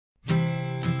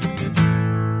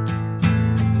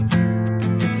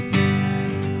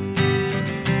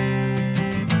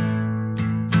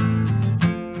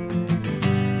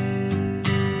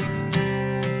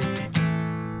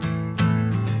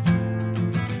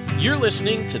You're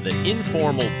listening to the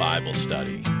Informal Bible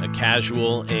Study, a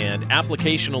casual and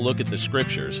applicational look at the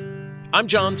Scriptures. I'm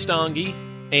John Stange,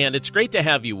 and it's great to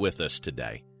have you with us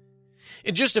today.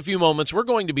 In just a few moments, we're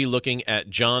going to be looking at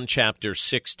John chapter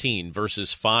 16,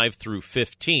 verses 5 through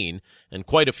 15, and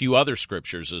quite a few other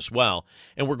scriptures as well.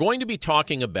 And we're going to be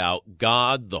talking about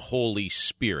God the Holy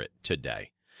Spirit today.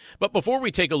 But before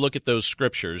we take a look at those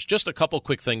scriptures, just a couple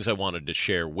quick things I wanted to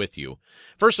share with you.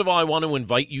 First of all, I want to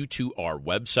invite you to our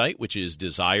website, which is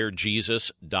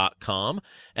desirejesus.com.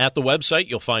 At the website,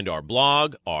 you'll find our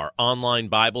blog, our online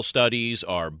Bible studies,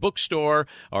 our bookstore,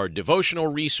 our devotional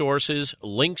resources,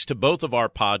 links to both of our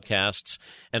podcasts,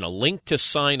 and a link to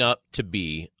sign up to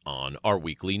be on our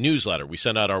weekly newsletter. We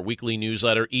send out our weekly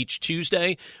newsletter each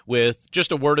Tuesday with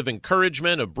just a word of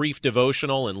encouragement, a brief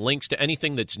devotional, and links to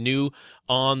anything that's new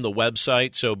on the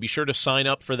website. So be sure to sign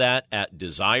up for that at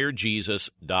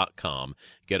desirejesus.com.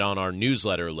 Get on our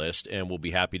newsletter list, and we'll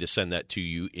be happy to send that to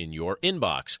you in your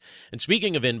inbox. And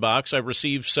speaking of inbox, I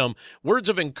received some words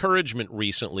of encouragement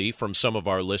recently from some of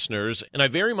our listeners, and I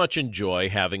very much enjoy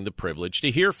having the privilege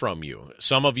to hear from you.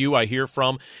 Some of you I hear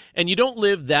from, and you don't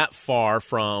live that far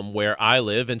from where I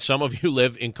live, and some of you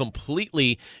live in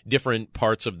completely different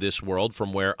parts of this world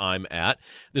from where I'm at.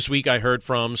 This week I heard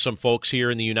from some folks here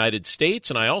in the United States,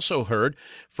 and I also heard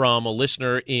from a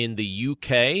listener in the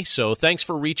UK, so thanks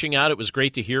for reaching out. It was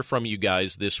great to hear from you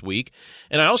guys this week.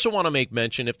 And I also want to make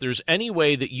mention, if there's any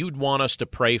way that you'd want us to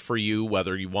pray for you,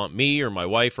 whether you want me or my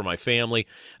wife or my family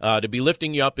to be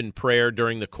lifting you up in prayer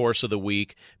during the course of the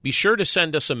week, be sure to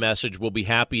send us a message. We'll be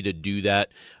happy to do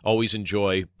that. Always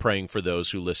enjoy praying for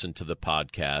those who listen to the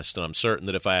podcast, and I'm certain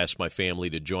that if I ask my family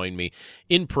to join me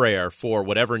in prayer for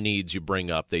whatever needs you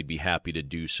bring up, they'd be happy to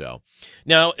do so.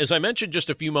 Now, as I mentioned just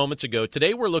a few moments ago,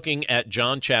 today we're looking at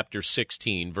John chapter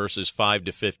 16, verses 5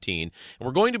 to 15, and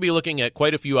we're going to be looking at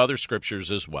quite a few other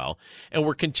scriptures as well, and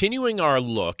we're continuing our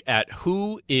look at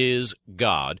who is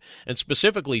God, and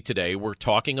specifically today we're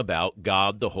talking about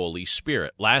God the Holy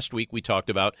Spirit. Last week we talked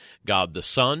about God the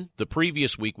Son. The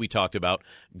previous week we talked about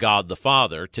God the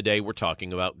Father. Today we're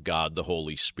talking about God the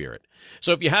Holy Spirit.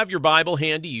 So if you have your Bible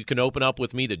handy, you can open up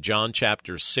with me to John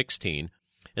chapter 16,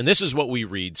 and this is what we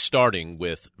read starting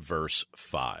with verse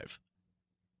 5.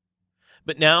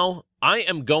 But now I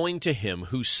am going to him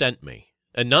who sent me,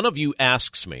 and none of you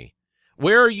asks me,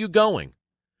 where are you going?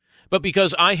 But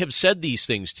because I have said these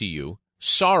things to you,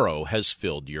 sorrow has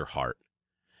filled your heart.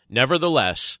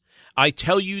 Nevertheless, I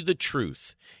tell you the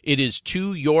truth, it is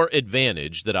to your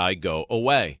advantage that I go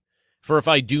away. For if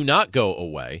I do not go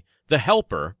away, the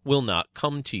Helper will not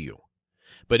come to you.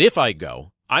 But if I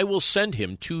go, I will send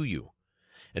him to you.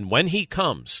 And when he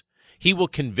comes, he will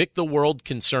convict the world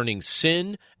concerning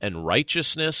sin and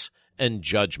righteousness and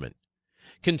judgment.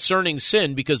 Concerning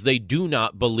sin, because they do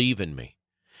not believe in me.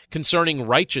 Concerning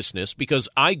righteousness, because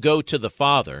I go to the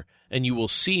Father, and you will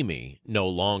see me no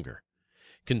longer.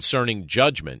 Concerning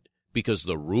judgment, because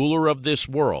the ruler of this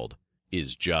world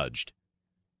is judged.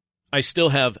 I still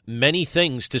have many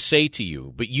things to say to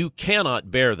you, but you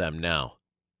cannot bear them now.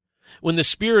 When the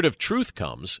Spirit of truth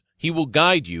comes, he will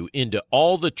guide you into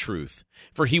all the truth,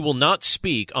 for he will not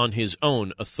speak on his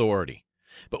own authority.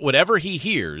 But whatever he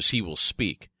hears, he will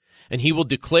speak, and he will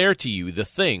declare to you the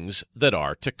things that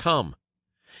are to come.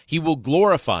 He will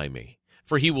glorify me,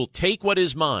 for he will take what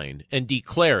is mine and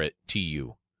declare it to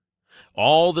you.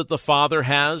 All that the Father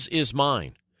has is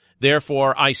mine.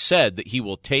 Therefore I said that he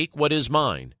will take what is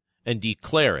mine and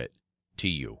declare it to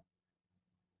you.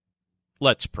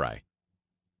 Let's pray.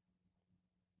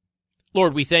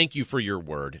 Lord, we thank you for your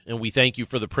word, and we thank you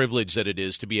for the privilege that it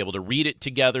is to be able to read it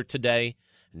together today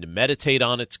and to meditate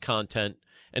on its content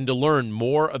and to learn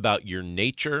more about your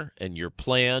nature and your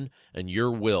plan and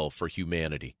your will for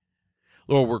humanity.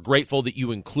 Lord, we're grateful that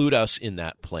you include us in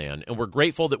that plan, and we're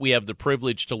grateful that we have the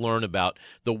privilege to learn about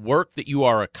the work that you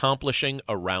are accomplishing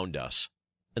around us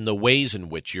and the ways in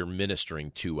which you're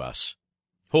ministering to us.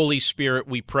 Holy Spirit,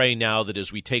 we pray now that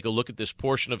as we take a look at this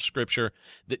portion of Scripture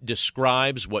that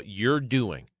describes what you're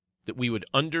doing, that we would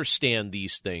understand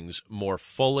these things more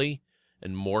fully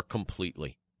and more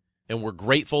completely. And we're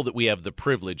grateful that we have the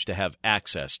privilege to have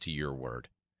access to your word.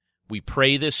 We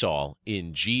pray this all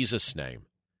in Jesus' name.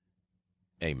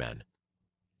 Amen.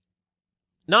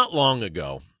 Not long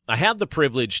ago, I had the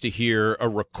privilege to hear a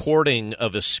recording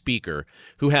of a speaker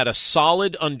who had a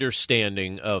solid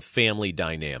understanding of family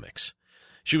dynamics.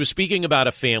 She was speaking about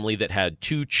a family that had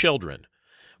 2 children.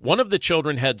 One of the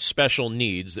children had special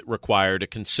needs that required a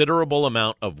considerable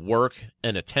amount of work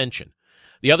and attention.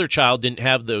 The other child didn't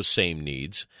have those same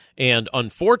needs, and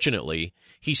unfortunately,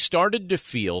 he started to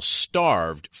feel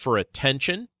starved for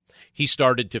attention. He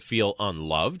started to feel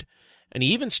unloved, and he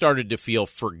even started to feel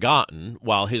forgotten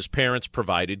while his parents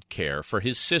provided care for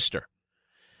his sister.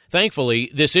 Thankfully,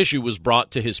 this issue was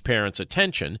brought to his parents'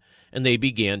 attention, and they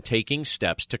began taking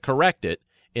steps to correct it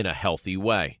in a healthy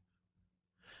way.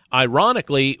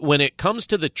 Ironically, when it comes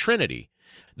to the Trinity,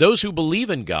 those who believe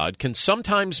in God can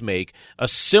sometimes make a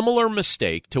similar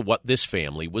mistake to what this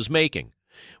family was making.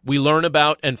 We learn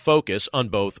about and focus on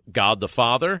both God the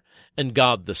Father and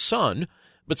God the Son,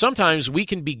 but sometimes we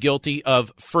can be guilty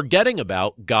of forgetting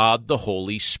about God the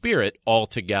Holy Spirit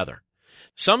altogether.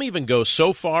 Some even go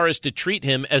so far as to treat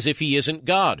him as if he isn't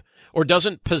God, or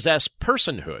doesn't possess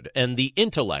personhood and the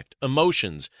intellect,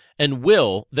 emotions, and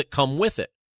will that come with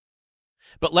it.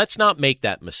 But let's not make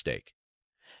that mistake.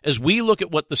 As we look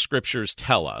at what the Scriptures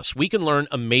tell us, we can learn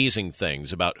amazing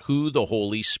things about who the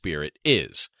Holy Spirit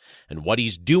is, and what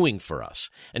he's doing for us,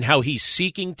 and how he's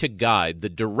seeking to guide the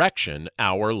direction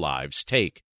our lives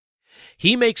take.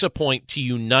 He makes a point to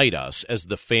unite us as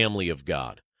the family of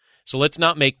God. So let's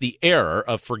not make the error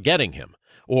of forgetting him,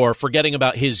 or forgetting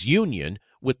about his union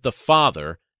with the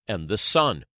Father and the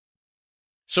Son.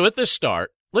 So at the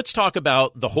start, let's talk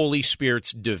about the Holy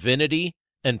Spirit's divinity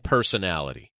and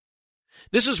personality.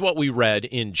 This is what we read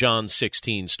in John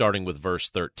 16, starting with verse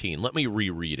 13. Let me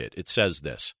reread it. It says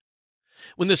this: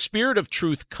 "When the Spirit of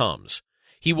truth comes,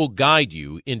 he will guide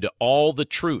you into all the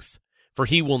truth, for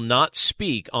he will not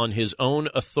speak on his own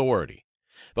authority,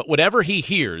 but whatever he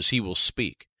hears he will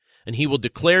speak, and he will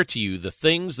declare to you the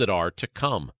things that are to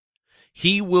come.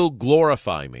 He will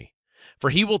glorify me, for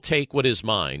he will take what is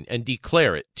mine and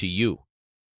declare it to you.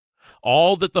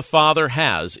 All that the Father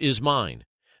has is mine.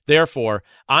 Therefore,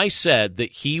 I said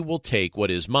that he will take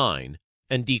what is mine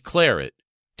and declare it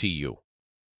to you."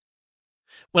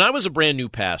 When I was a brand new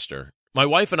pastor, my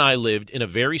wife and I lived in a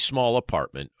very small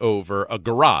apartment over a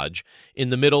garage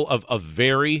in the middle of a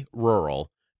very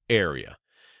rural area.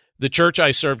 The church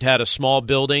I served had a small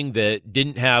building that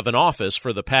didn't have an office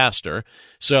for the pastor,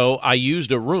 so I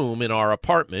used a room in our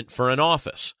apartment for an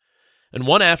office. And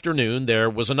one afternoon, there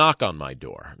was a knock on my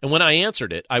door, and when I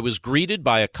answered it, I was greeted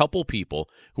by a couple people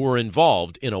who were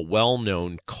involved in a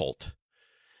well-known cult.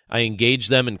 I engaged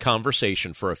them in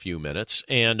conversation for a few minutes,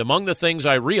 and among the things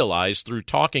I realized through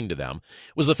talking to them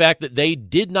was the fact that they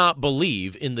did not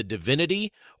believe in the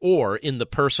divinity or in the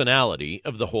personality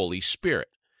of the Holy Spirit.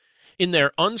 In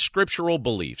their unscriptural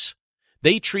beliefs,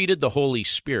 they treated the Holy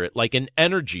Spirit like an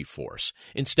energy force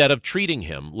instead of treating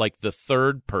him like the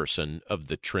third person of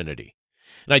the Trinity.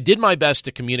 And I did my best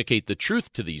to communicate the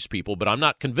truth to these people, but I'm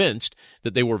not convinced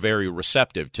that they were very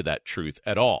receptive to that truth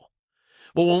at all.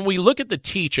 Well, when we look at the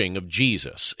teaching of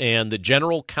Jesus and the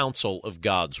general counsel of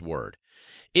God's Word,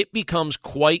 it becomes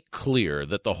quite clear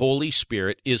that the Holy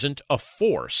Spirit isn't a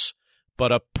force,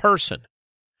 but a person.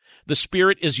 The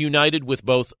Spirit is united with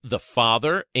both the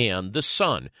Father and the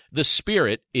Son. The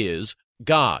Spirit is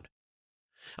God.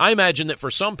 I imagine that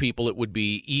for some people it would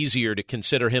be easier to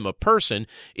consider him a person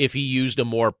if he used a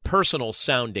more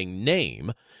personal-sounding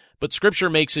name, but Scripture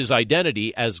makes his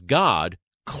identity as God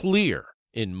clear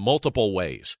in multiple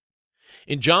ways.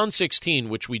 In John 16,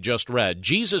 which we just read,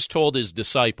 Jesus told his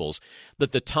disciples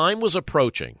that the time was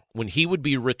approaching when he would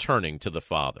be returning to the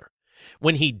Father.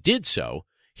 When he did so,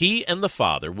 he and the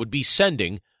Father would be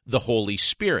sending the Holy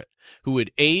Spirit, who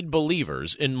would aid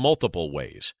believers in multiple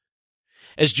ways.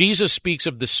 As Jesus speaks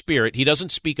of the Spirit, he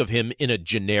doesn't speak of him in a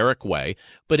generic way,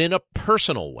 but in a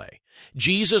personal way.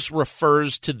 Jesus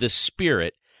refers to the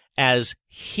Spirit as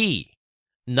he,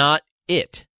 not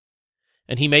it.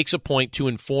 And he makes a point to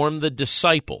inform the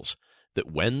disciples that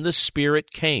when the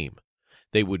Spirit came,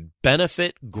 they would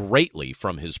benefit greatly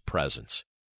from his presence.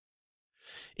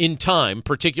 In time,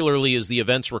 particularly as the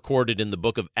events recorded in the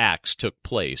book of Acts took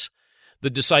place, the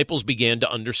disciples began to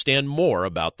understand more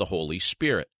about the Holy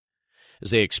Spirit. As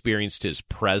they experienced his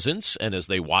presence and as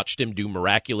they watched him do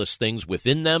miraculous things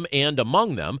within them and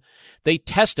among them, they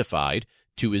testified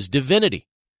to his divinity.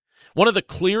 One of the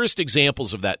clearest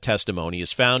examples of that testimony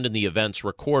is found in the events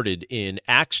recorded in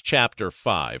Acts chapter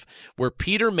 5, where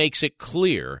Peter makes it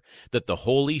clear that the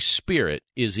Holy Spirit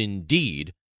is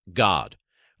indeed God.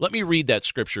 Let me read that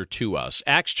scripture to us.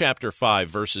 Acts chapter 5,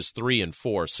 verses 3 and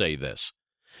 4 say this: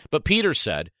 "But Peter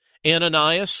said,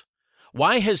 'Ananias,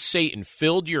 why has Satan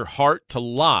filled your heart to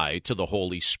lie to the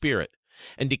Holy Spirit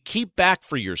and to keep back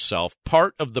for yourself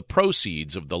part of the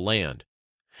proceeds of the land?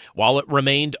 While it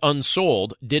remained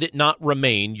unsold, did it not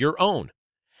remain your own?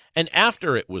 And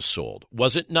after it was sold,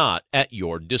 was it not at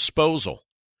your disposal?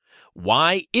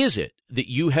 Why is it that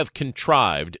you have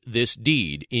contrived this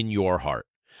deed in your heart?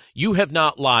 You have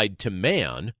not lied to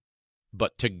man,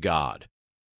 but to God.'"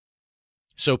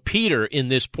 So Peter, in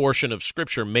this portion of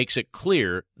Scripture, makes it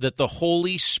clear that the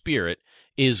Holy Spirit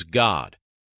is God.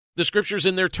 The Scriptures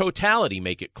in their totality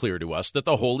make it clear to us that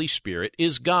the Holy Spirit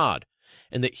is God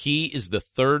and that He is the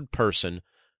third person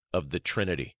of the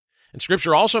Trinity. And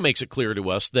Scripture also makes it clear to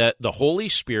us that the Holy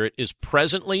Spirit is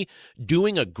presently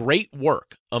doing a great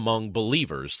work among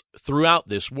believers throughout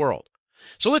this world.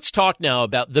 So let's talk now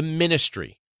about the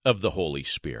ministry of the Holy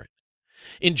Spirit.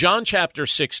 In John chapter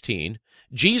 16,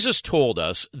 Jesus told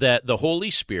us that the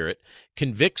Holy Spirit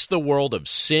convicts the world of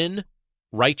sin,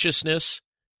 righteousness,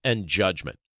 and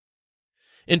judgment.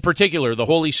 In particular, the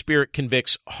Holy Spirit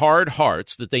convicts hard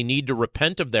hearts that they need to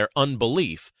repent of their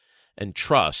unbelief and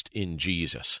trust in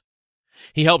Jesus.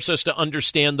 He helps us to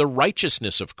understand the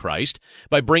righteousness of Christ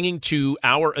by bringing to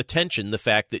our attention the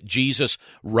fact that Jesus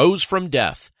rose from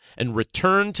death and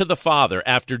returned to the Father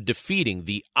after defeating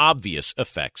the obvious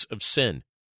effects of sin.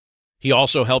 He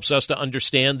also helps us to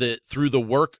understand that through the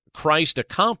work Christ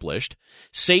accomplished,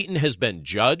 Satan has been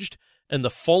judged, and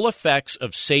the full effects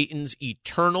of Satan's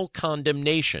eternal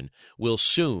condemnation will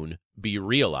soon be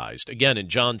realized. Again, in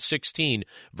John 16,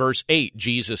 verse 8,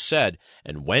 Jesus said,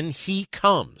 "And when He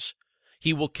comes,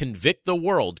 He will convict the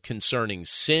world concerning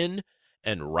sin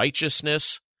and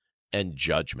righteousness and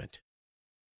judgment."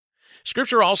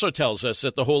 Scripture also tells us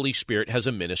that the Holy Spirit has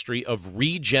a ministry of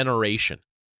regeneration.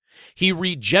 He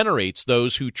regenerates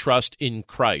those who trust in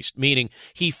Christ, meaning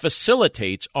He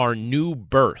facilitates our new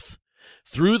birth.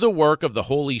 Through the work of the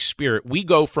Holy Spirit, we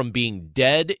go from being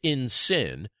dead in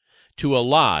sin to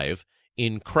alive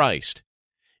in Christ.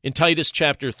 In Titus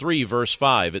chapter 3, verse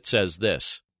 5, it says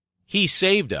this, "He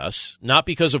saved us, not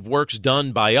because of works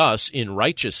done by us in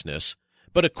righteousness,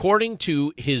 but according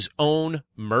to His own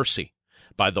mercy,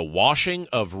 by the washing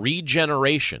of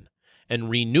regeneration and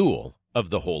renewal of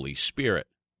the Holy Spirit."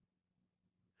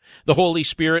 The Holy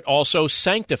Spirit also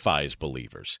sanctifies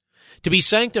believers. To be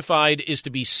sanctified is to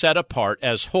be set apart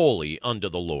as holy unto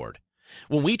the Lord.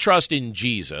 When we trust in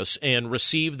Jesus and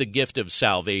receive the gift of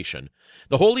salvation,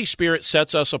 the Holy Spirit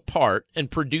sets us apart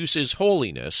and produces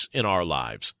holiness in our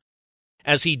lives.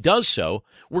 As He does so,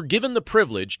 we're given the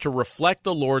privilege to reflect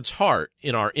the Lord's heart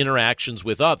in our interactions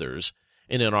with others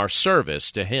and in our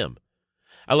service to Him.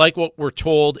 I like what we're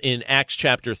told in Acts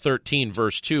chapter 13,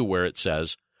 verse 2, where it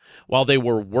says, "While they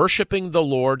were worshiping the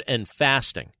Lord and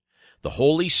fasting, the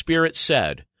Holy Spirit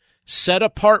said, 'Set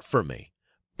apart for me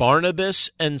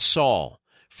Barnabas and Saul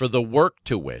for the work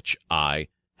to which I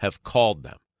have called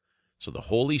them.'" So the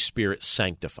Holy Spirit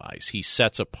sanctifies. He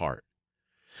sets apart.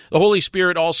 The Holy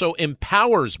Spirit also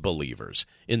empowers believers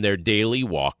in their daily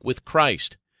walk with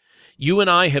Christ. You and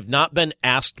I have not been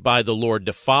asked by the Lord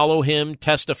to follow Him,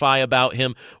 testify about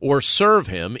Him, or serve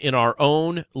Him in our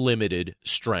own limited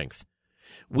strength.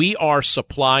 We are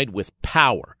supplied with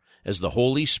power as the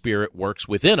Holy Spirit works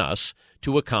within us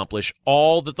to accomplish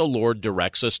all that the Lord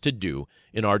directs us to do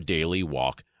in our daily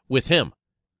walk with Him.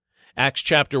 Acts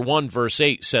chapter 1, verse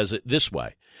 8 says it this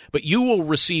way, "But you will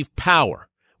receive power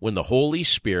when the Holy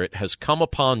Spirit has come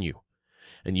upon you,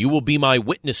 and you will be my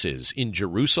witnesses in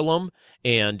Jerusalem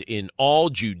and in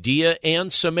all Judea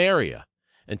and Samaria,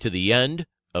 and to the end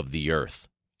of the earth."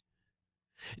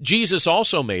 Jesus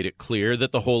also made it clear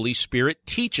that the Holy Spirit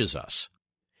teaches us.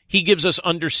 He gives us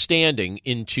understanding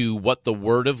into what the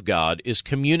Word of God is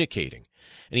communicating,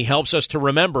 and He helps us to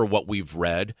remember what we've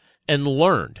read and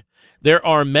learned. There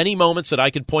are many moments that I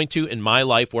could point to in my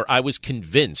life where I was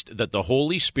convinced that the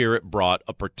Holy Spirit brought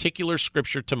a particular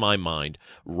scripture to my mind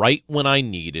right when I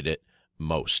needed it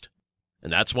most.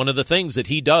 And that's one of the things that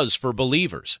He does for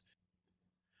believers.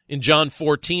 In John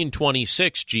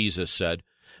 14:26, Jesus said,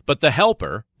 "But the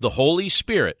Helper, the Holy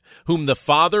Spirit, whom the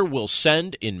Father will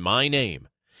send in my name,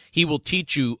 He will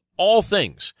teach you all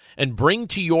things and bring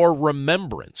to your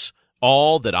remembrance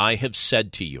all that I have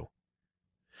said to you."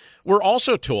 We're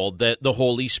also told that the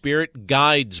Holy Spirit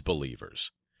guides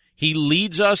believers. He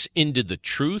leads us into the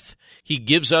truth, He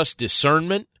gives us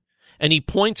discernment, and He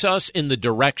points us in the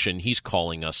direction He's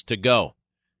calling us to go.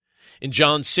 In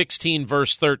John 16,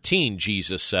 verse 13,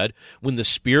 Jesus said, "When the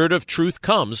Spirit of truth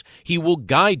comes, He will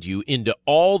guide you into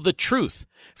all the truth,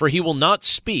 for He will not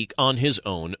speak on His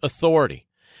own authority.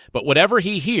 But whatever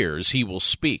He hears, He will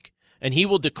speak, and He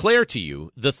will declare to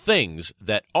you the things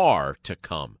that are to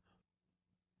come."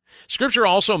 Scripture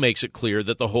also makes it clear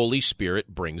that the Holy Spirit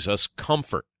brings us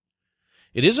comfort.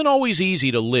 It isn't always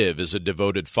easy to live as a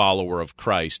devoted follower of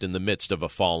Christ in the midst of a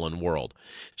fallen world.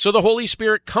 So the Holy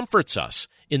Spirit comforts us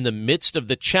in the midst of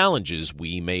the challenges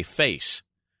we may face.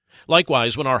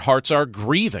 Likewise, when our hearts are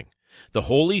grieving, The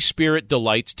Holy Spirit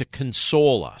delights to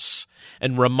console us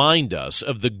and remind us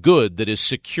of the good that is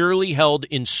securely held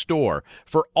in store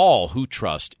for all who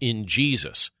trust in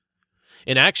Jesus.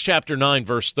 In Acts chapter 9,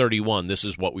 verse 31, this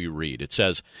is what we read. It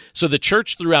says, "So the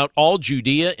church throughout all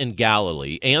Judea and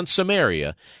Galilee and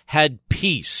Samaria had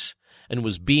peace and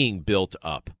was being built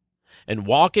up, and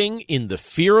walking in the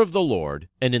fear of the Lord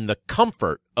and in the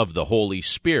comfort of the Holy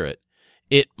Spirit,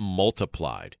 it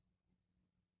multiplied."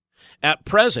 At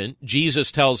present,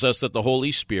 Jesus tells us that the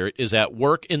Holy Spirit is at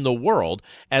work in the world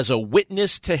as a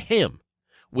witness to Him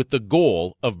with the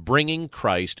goal of bringing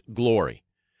Christ glory.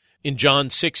 In John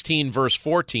 16, verse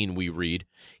 14, we read,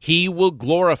 "He will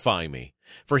glorify me,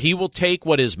 for He will take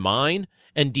what is mine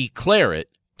and declare it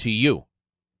to you."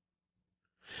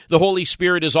 The Holy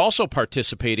Spirit is also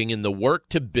participating in the work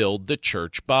to build the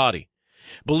church body.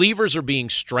 Believers are being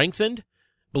strengthened,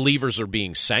 believers are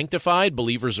being sanctified,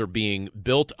 believers are being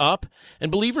built up,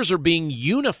 and believers are being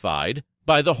unified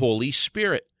by the Holy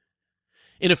Spirit.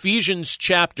 In Ephesians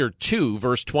chapter 2,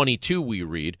 verse 22, we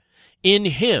read, "In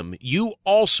Him you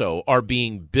also are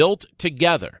being built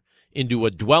together into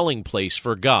a dwelling place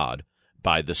for God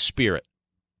by the Spirit."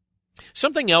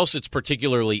 Something else that's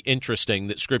particularly interesting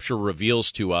that Scripture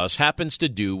reveals to us happens to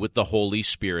do with the Holy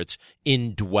Spirit's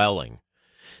indwelling.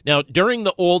 Now, during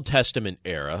the Old Testament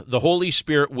era, the Holy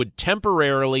Spirit would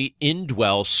temporarily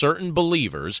indwell certain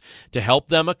believers to help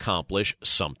them accomplish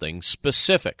something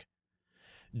specific.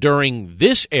 During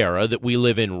this era that we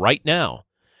live in right now,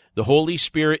 the Holy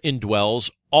Spirit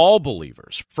indwells all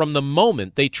believers from the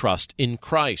moment they trust in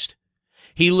Christ.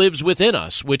 He lives within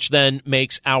us, which then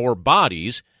makes our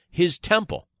bodies His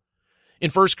temple. In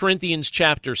 1 Corinthians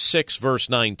chapter 6, verse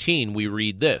 19, we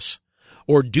read this,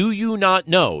 "Or do you not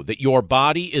know that your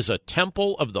body is a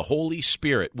temple of the Holy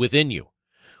Spirit within you,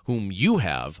 whom you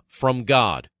have from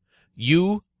God?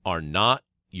 You are not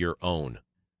your own."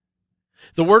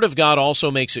 The Word of God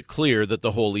also makes it clear that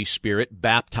the Holy Spirit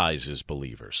baptizes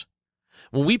believers.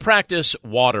 When we practice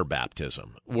water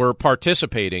baptism, we're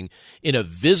participating in a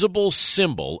visible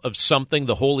symbol of something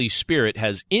the Holy Spirit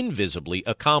has invisibly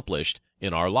accomplished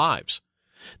in our lives.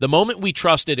 The moment we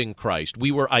trusted in Christ,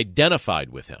 we were identified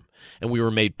with Him, and we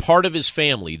were made part of His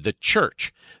family, the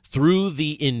church, through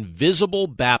the invisible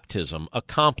baptism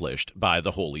accomplished by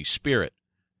the Holy Spirit.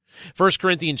 1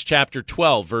 Corinthians chapter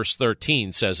 12, verse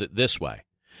 13 says it this way,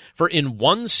 "For in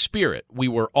one Spirit we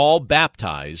were all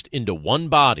baptized into one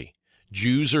body,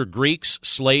 Jews or Greeks,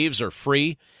 slaves or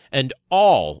free, and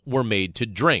all were made to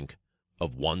drink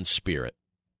of one Spirit."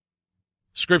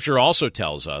 Scripture also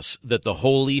tells us that the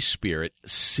Holy Spirit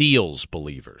seals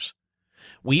believers.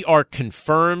 We are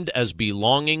confirmed as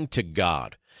belonging to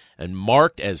God and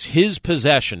marked as His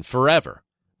possession forever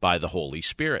by the Holy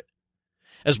Spirit.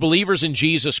 As believers in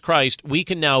Jesus Christ, we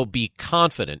can now be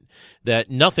confident that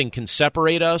nothing can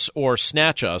separate us or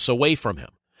snatch us away from Him.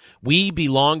 We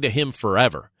belong to Him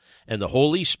forever, and the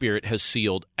Holy Spirit has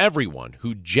sealed everyone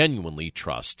who genuinely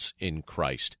trusts in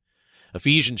Christ.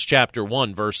 Ephesians chapter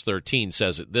 1, verse 13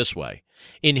 says it this way,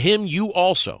 "In Him you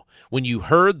also, when you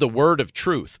heard the word of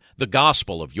truth, the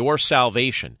gospel of your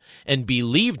salvation, and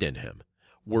believed in Him,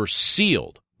 were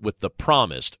sealed with the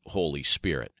promised Holy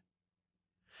Spirit."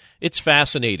 It's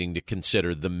fascinating to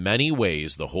consider the many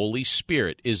ways the Holy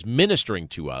Spirit is ministering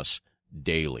to us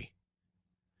daily.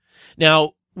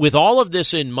 Now, with all of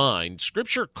this in mind,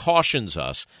 Scripture cautions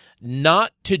us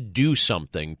not to do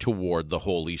something toward the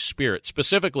Holy Spirit.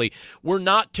 Specifically, we're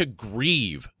not to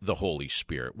grieve the Holy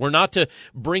Spirit. We're not to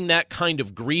bring that kind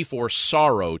of grief or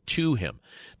sorrow to Him.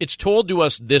 It's told to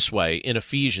us this way in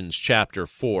Ephesians chapter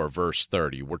 4, verse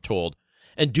 30. We're told,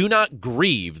 "And do not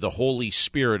grieve the Holy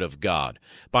Spirit of God,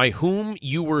 by whom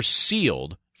you were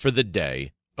sealed for the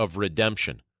day of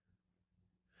redemption."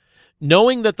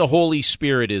 Knowing that the Holy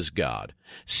Spirit is God,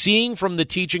 seeing from the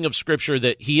teaching of Scripture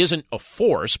that He isn't a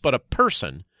force but a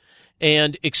person,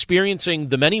 and experiencing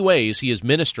the many ways He is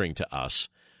ministering to us,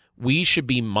 we should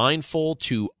be mindful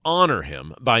to honor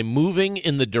Him by moving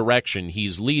in the direction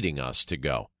He's leading us to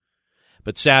go.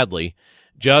 But sadly,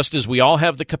 just as we all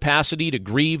have the capacity to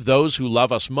grieve those who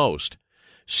love us most,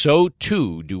 so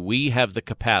too do we have the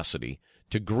capacity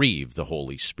to grieve the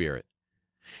Holy Spirit.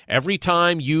 Every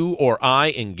time you or I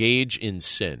engage in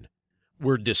sin,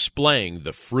 we're displaying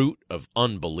the fruit of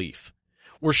unbelief.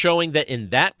 We're showing that in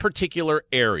that particular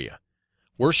area,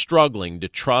 we're struggling to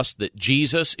trust that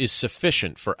Jesus is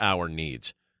sufficient for our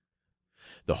needs.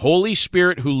 The Holy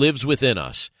Spirit who lives within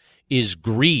us is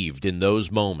grieved in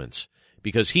those moments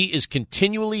because He is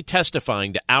continually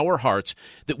testifying to our hearts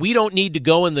that we don't need to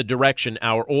go in the direction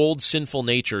our old sinful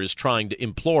nature is trying to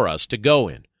implore us to go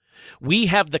in. We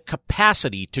have the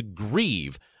capacity to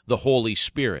grieve the Holy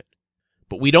Spirit,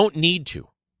 but we don't need to.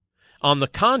 On the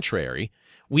contrary,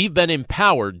 we've been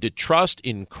empowered to trust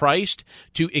in Christ,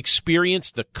 to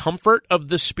experience the comfort of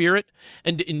the Spirit,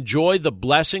 and to enjoy the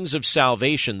blessings of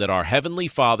salvation that our Heavenly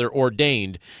Father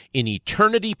ordained in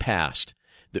eternity past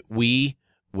that we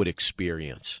would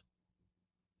experience.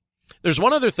 There's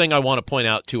one other thing I want to point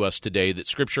out to us today that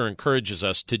Scripture encourages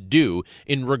us to do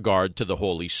in regard to the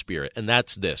Holy Spirit, and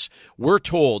that's this. We're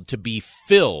told to be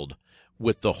filled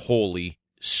with the Holy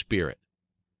Spirit.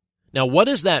 Now, what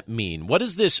does that mean? What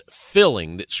is this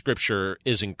filling that Scripture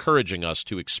is encouraging us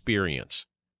to experience?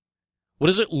 What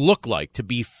does it look like to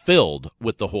be filled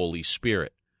with the Holy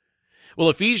Spirit? Well,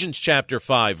 Ephesians chapter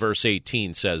 5, verse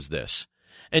 18 says this,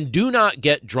 "And do not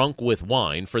get drunk with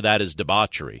wine, for that is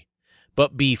debauchery,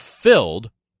 but be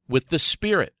filled with the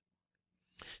Spirit."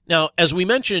 Now, as we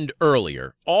mentioned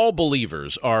earlier, all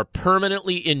believers are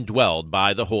permanently indwelled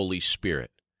by the Holy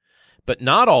Spirit. But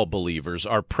not all believers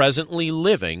are presently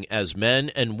living as men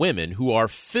and women who are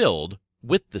filled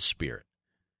with the Spirit.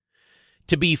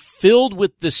 To be filled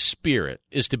with the Spirit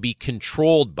is to be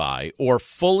controlled by or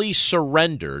fully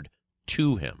surrendered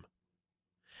to Him.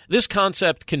 This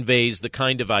concept conveys the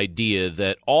kind of idea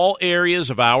that all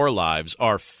areas of our lives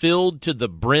are filled to the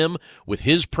brim with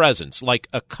His presence like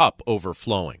a cup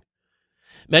overflowing.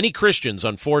 Many Christians,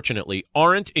 unfortunately,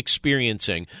 aren't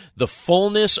experiencing the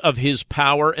fullness of His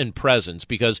power and presence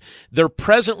because they're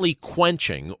presently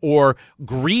quenching or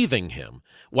grieving Him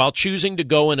while choosing to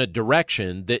go in a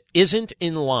direction that isn't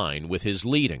in line with His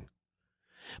leading.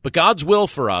 But God's will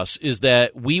for us is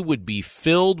that we would be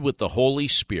filled with the Holy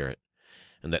Spirit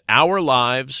and that our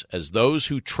lives, as those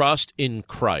who trust in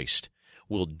Christ,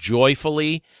 will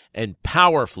joyfully and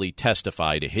powerfully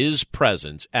testify to His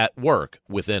presence at work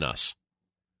within us.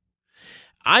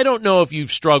 I don't know if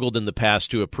you've struggled in the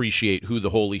past to appreciate who the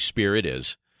Holy Spirit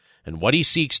is and what He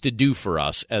seeks to do for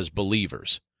us as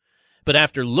believers. But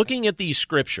after looking at these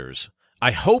Scriptures,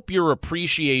 I hope your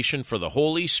appreciation for the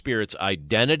Holy Spirit's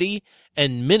identity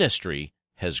and ministry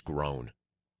has grown.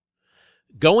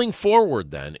 Going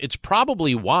forward, then, it's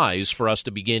probably wise for us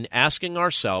to begin asking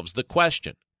ourselves the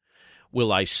question,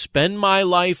 will I spend my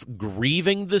life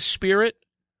grieving the Spirit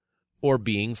or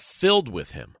being filled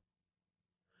with Him?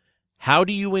 How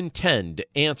do you intend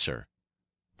to answer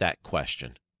that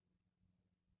question?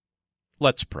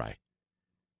 Let's pray.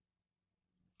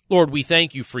 Lord, we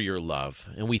thank You for Your love,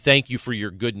 and we thank You for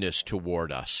Your goodness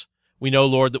toward us. We know,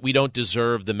 Lord, that we don't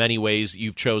deserve the many ways that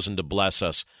You've chosen to bless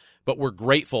us, but we're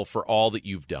grateful for all that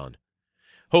You've done.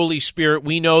 Holy Spirit,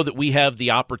 we know that we have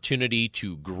the opportunity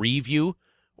to grieve You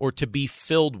or to be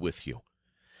filled with You.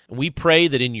 And we pray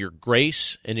that in Your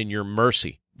grace and in Your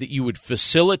mercy, that You would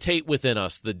facilitate within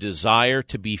us the desire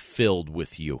to be filled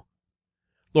with You.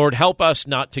 Lord, help us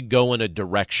not to go in a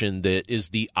direction that is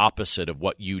the opposite of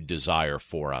what You desire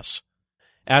for us.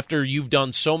 After You've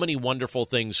done so many wonderful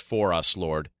things for us,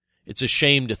 Lord, it's a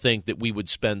shame to think that we would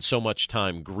spend so much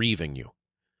time grieving You.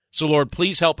 So, Lord,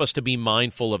 please help us to be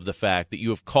mindful of the fact that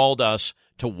You have called us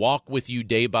to walk with You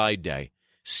day by day,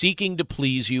 seeking to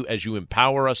please You as You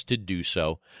empower us to do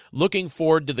so, looking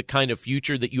forward to the kind of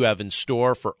future that You have in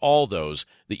store for all those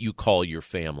that You call Your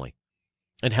family.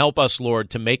 And help us, Lord,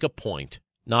 to make a point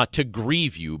not to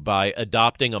grieve You by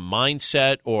adopting a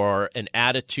mindset or an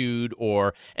attitude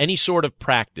or any sort of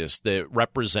practice that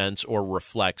represents or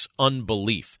reflects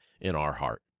unbelief in our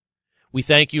heart. We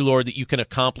thank You, Lord, that You can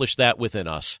accomplish that within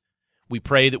us. We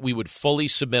pray that we would fully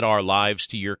submit our lives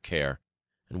to Your care,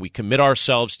 and we commit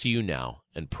ourselves to You now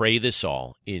and pray this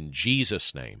all in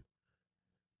Jesus' name.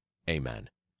 Amen.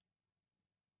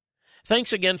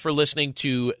 Thanks again for listening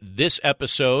to this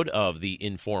episode of the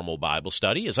Informal Bible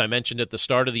Study. As I mentioned at the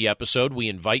start of the episode, we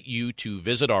invite you to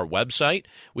visit our website,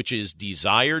 which is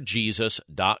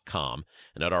desirejesus.com.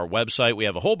 And at our website, we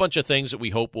have a whole bunch of things that we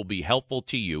hope will be helpful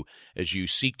to you as you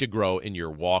seek to grow in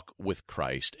your walk with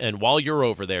Christ. And while you're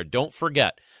over there, don't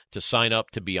forget to sign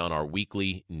up to be on our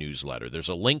weekly newsletter. There's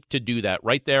a link to do that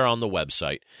right there on the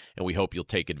website, and we hope you'll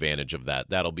take advantage of that.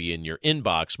 That'll be in your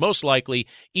inbox, most likely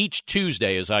each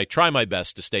Tuesday, as I try my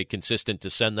best to stay consistent to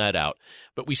send that out.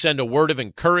 But we send a word of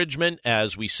encouragement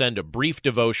as we send a brief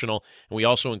devotional, and we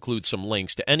also include some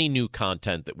links to any new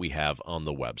content that we have on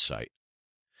the website.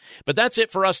 But that's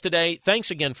it for us today. Thanks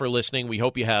again for listening. We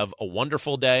hope you have a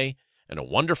wonderful day and a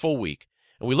wonderful week,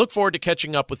 and we look forward to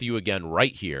catching up with you again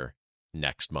right here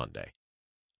next Monday.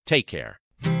 Take care.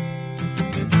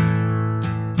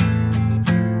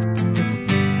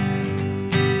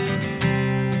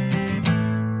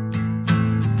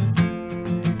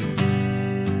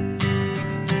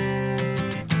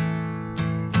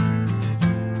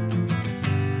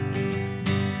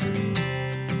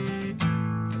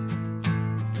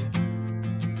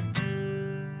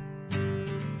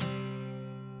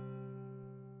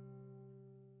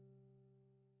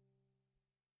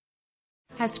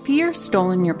 Has fear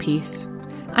stolen your peace?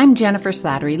 I'm Jennifer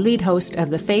Slattery, lead host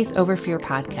of the Faith Over Fear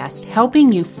podcast,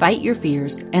 helping you fight your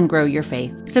fears and grow your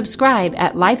faith. Subscribe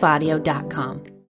at lifeaudio.com.